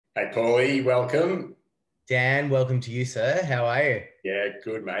Hey, Paulie, welcome. Dan, welcome to you, sir. How are you? Yeah,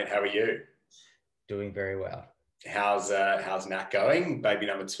 good, mate. How are you? Doing very well. How's Nat going? Baby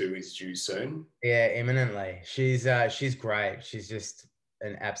number two is due soon. Yeah, imminently. She's great. She's just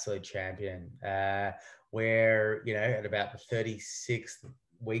an absolute champion. We're, at about the 36th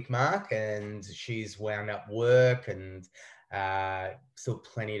week mark, and she's wound up work and still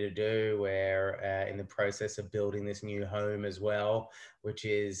plenty to do. We're in the process of building this new home as well, which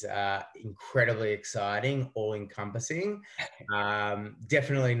is incredibly exciting, all encompassing.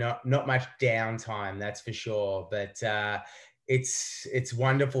 Definitely not much downtime, that's for sure. But it's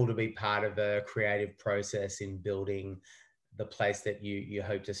wonderful to be part of a creative process in building the place that you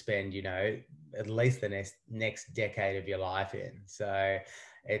hope to spend, at least the next decade of your life in. So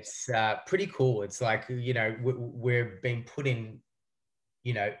it's pretty cool. It's like, we're being put in,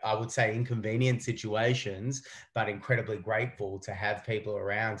 I would say inconvenient situations, but incredibly grateful to have people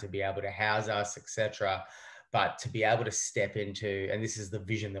around to be able to house us, etc. But to be able to step into, and this is the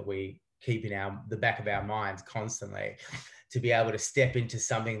vision that we keep in the back of our minds constantly, to be able to step into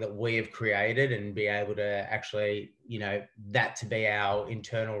something that we have created and be able to actually, that to be our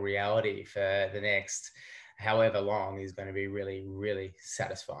internal reality for the next however long is going to be really, really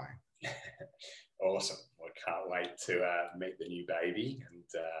satisfying. Awesome. Well, I can't wait to meet the new baby and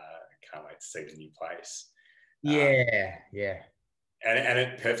can't wait to see the new place. Yeah, yeah. And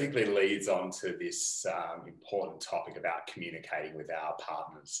it perfectly leads on to this important topic about communicating with our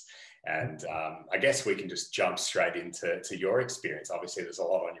partners. And I guess we can just jump straight into your experience. Obviously, there's a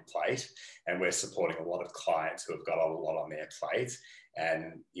lot on your plate, and we're supporting a lot of clients who have got a lot on their plate.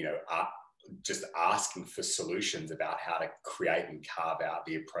 And, just asking for solutions about how to create and carve out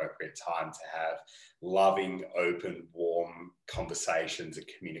the appropriate time to have loving, open, warm conversations and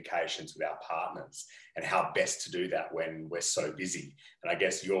communications with our partners, and how best to do that when we're so busy. And I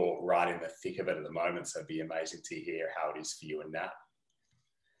guess you're right in the thick of it at the moment, so it'd be amazing to hear how it is for you and Nat.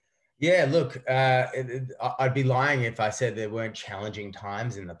 Yeah, look, I'd be lying if I said there weren't challenging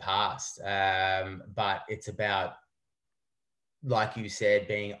times in the past. But it's about, like you said,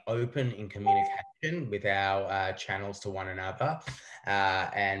 being open in communication with our channels to one another,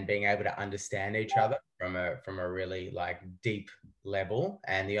 and being able to understand each other from a really like deep level.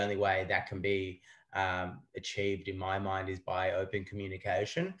 And the only way that can be achieved in my mind is by open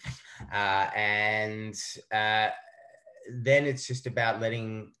communication. And then it's just about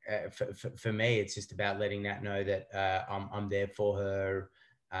letting, for me, it's just about letting Nat know that I'm there for her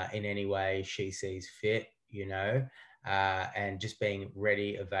in any way she sees fit, and just being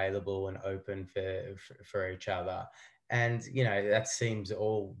ready, available, and open for each other. And, that seems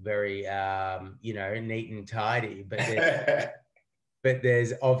all very, neat and tidy, but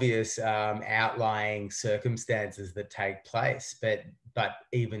there's obvious outlying circumstances that take place. But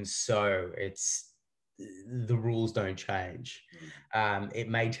even so, it's the rules don't change. It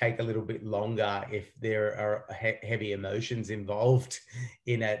may take a little bit longer if there are heavy emotions involved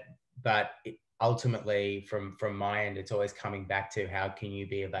in it, but ultimately, from my end, it's always coming back to how can you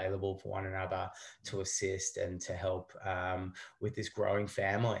be available for one another to assist and to help with this growing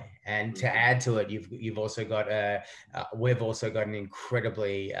family. And to add to it, you've also got we've also got an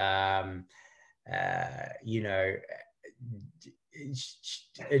incredibly you know just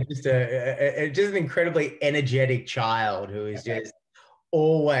an incredibly energetic child who is just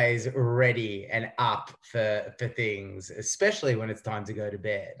always ready and up for things, especially when it's time to go to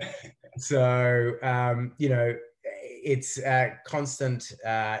bed. So it's constant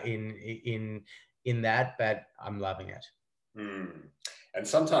in that, but I'm loving it. Mm. And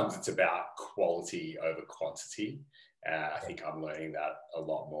sometimes it's about quality over quantity. I think I'm learning that a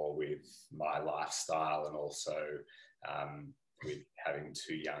lot more with my lifestyle, and also with having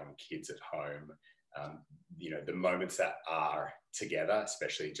two young kids at home. The moments that are together,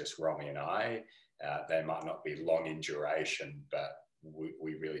 especially just Romy and I, they might not be long in duration, but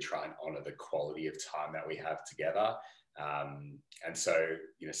we really try and honor the quality of time that we have together. And so,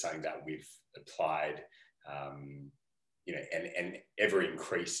 something that we've applied, and ever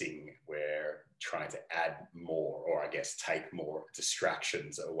increasing, we're trying to add more, or I guess take more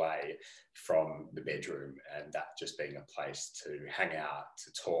distractions away from the bedroom, and that just being a place to hang out,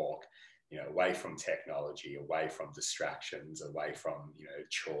 to talk, away from technology, away from distractions, away from,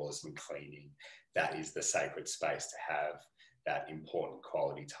 chores and cleaning. That is the sacred space to have that important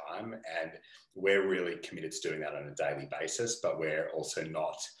quality time. And we're really committed to doing that on a daily basis, but we're also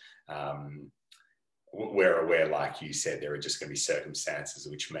not, we're aware, like you said, there are just going to be circumstances,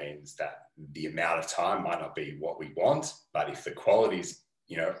 which means that the amount of time might not be what we want, but if the quality is,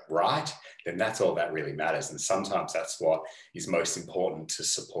 right, then that's all that really matters. And sometimes that's what is most important to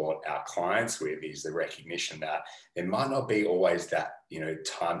support our clients with, is the recognition that there might not be always that,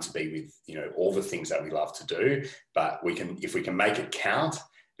 time to be with, all the things that we love to do, but if we can make it count,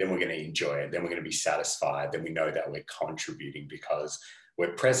 then we're going to enjoy it. Then we're going to be satisfied. Then we know that we're contributing because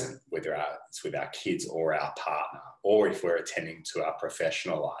we're present, whether it's with our kids or our partner, or if we're attending to our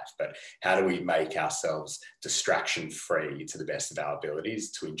professional life. But how do we make ourselves distraction free to the best of our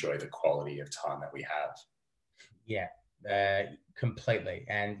abilities to enjoy the quality of time that we have? Yeah, completely.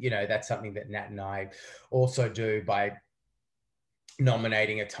 And, that's something that Nat and I also do by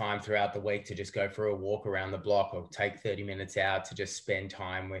nominating a time throughout the week to just go for a walk around the block or take 30 minutes out to just spend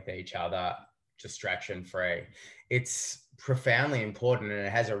time with each other, distraction free. It's profoundly important, and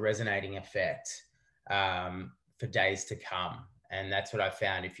it has a resonating effect for days to come. And that's what I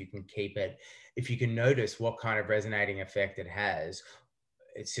found. If you can notice what kind of resonating effect it has,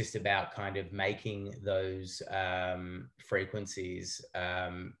 it's just about kind of making those frequencies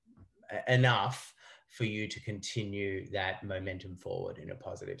enough for you to continue that momentum forward in a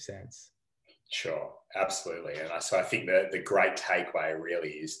positive sense. Sure, absolutely. And so I think that the great takeaway really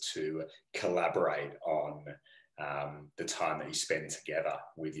is to collaborate on the time that you spend together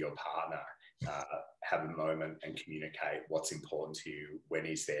with your partner. Have a moment and communicate what's important to you, when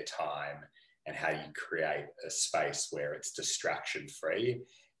is their time, and how you create a space where it's distraction free,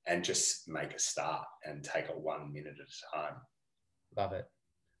 and just make a start and take it 1 minute at a time. Love it.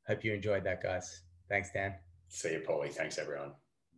 Hope you enjoyed that, guys. Thanks, Dan. See you, Paulie. Thanks, everyone.